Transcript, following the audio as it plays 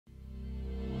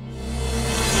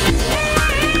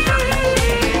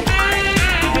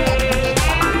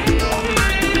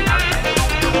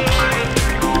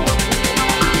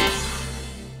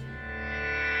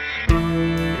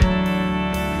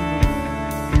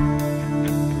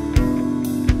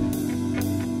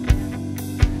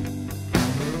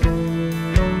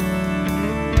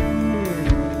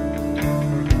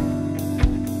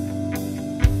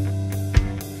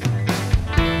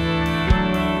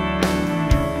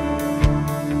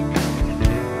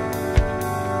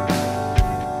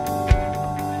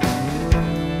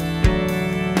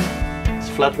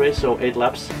flat race, so 8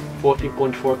 laps,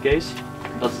 14.4 Ks.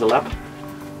 That's the lap.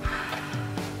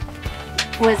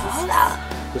 Where's the start?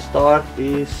 The start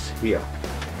is here,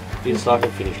 in start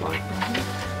and finish line.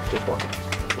 This one.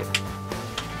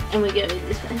 And we go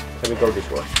this way. And we go this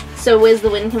way. So where's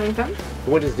the wind coming from?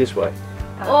 The wind is this way.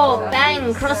 Oh,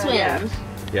 bang! Crosswind.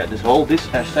 Yeah, this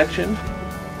section.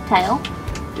 Tail.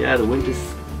 Yeah, the wind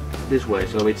is this way,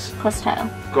 so it's Cross tail.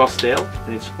 cross tail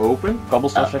and it's open.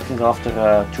 Cobblestone section is after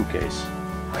 2 Ks.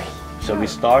 So we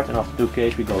start and after 2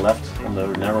 Ks we go left on the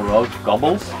narrow road,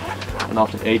 cobbles. And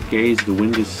after 8 Ks the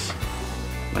wind is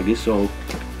like this, so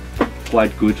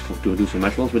quite good to do some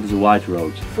measurements, but it's a wide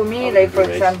road. For me, like for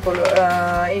example,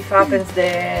 if happens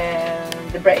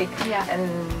the break and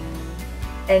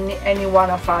any one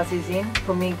of us is in,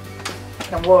 for me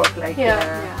can work. Like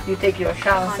you take your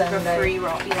chance kind of and free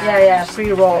roll.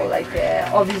 free roll. Like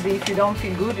obviously, if you don't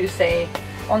feel good, you say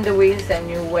on the wheels and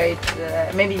you wait.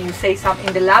 Maybe you say something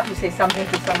in the lap. You say something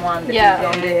to someone that is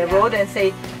on the road and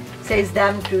says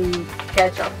them to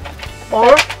catch up.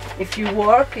 Or if you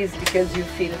work, is because you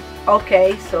feel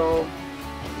okay. So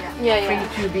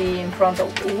free to be in front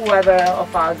of whoever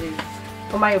of us is.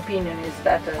 For my opinion, is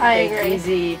better. Take it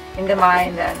easy in the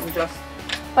mind and just.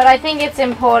 But I think it's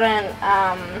important,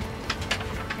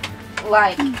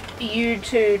 like you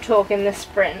two talk in the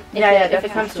sprint if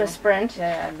it comes to a sprint.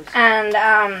 And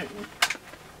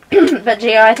but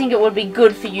Gio, I think it would be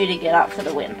good for you to get up for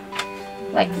the win.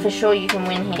 Like for sure, you can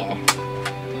win here,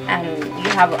 and you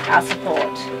have our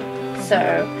support. So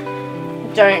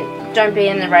don't be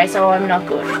in the race. Oh, I'm not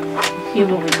good. You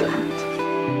will be good.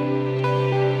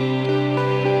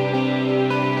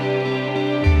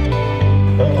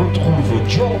 On retrouve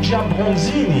Giorgia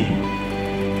Bronzini.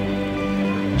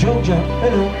 Giorgia,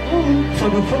 hello, for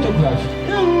the photograph.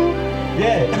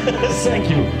 Yeah, thank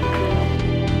you.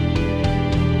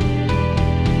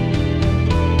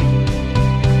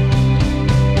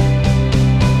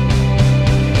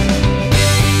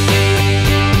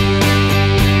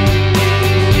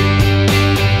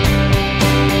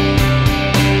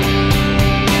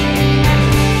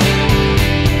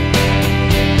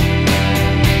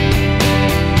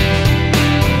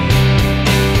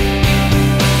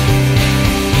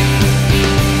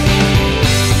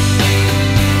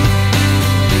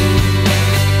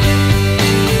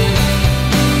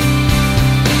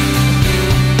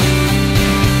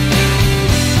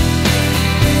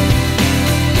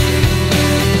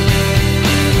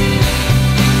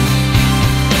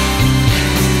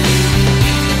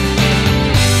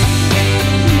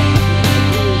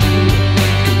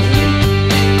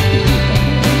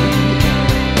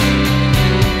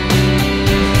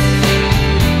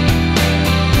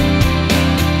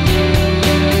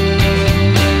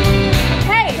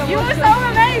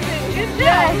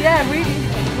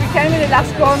 Came in the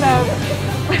last corner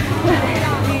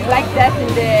like that in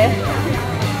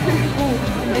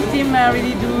the team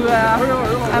really do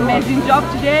amazing job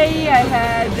today. I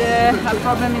had a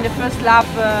problem in the first lap,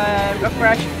 a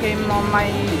crash came on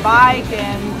my bike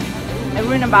and I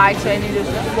ruined a bike, so I needed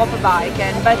to swap a bike.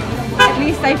 But at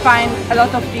least I find a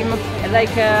lot of team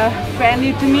like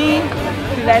friendly to me,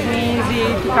 to let me easy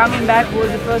to coming back. Was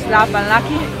the first lap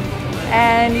unlucky.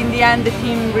 And in the end, the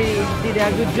team really did a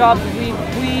good job.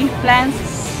 We planned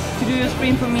to do a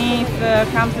sprint for me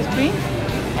if comes the sprint,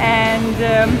 and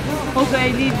also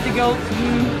I did the girls to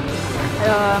do.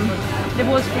 They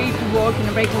was free to work in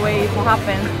a breakaway if it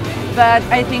happened, but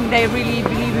I think they really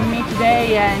believe in me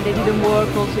today, and they didn't work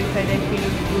also if they didn't feel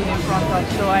good in front of.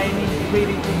 So I need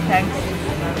really to thank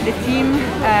the team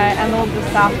and all the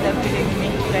staff that believed in me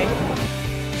today.